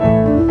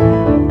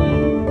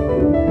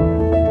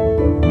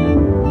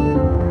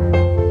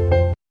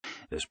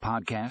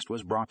podcast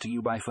was brought to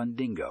you by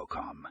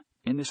Fundingo.com.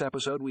 In this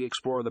episode, we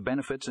explore the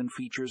benefits and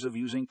features of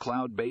using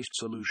cloud-based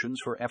solutions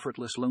for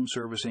effortless loan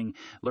servicing,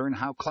 learn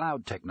how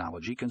cloud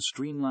technology can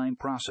streamline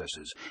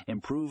processes,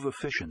 improve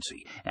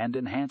efficiency, and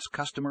enhance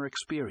customer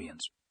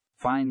experience.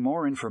 Find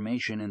more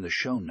information in the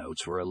show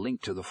notes for a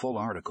link to the full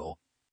article,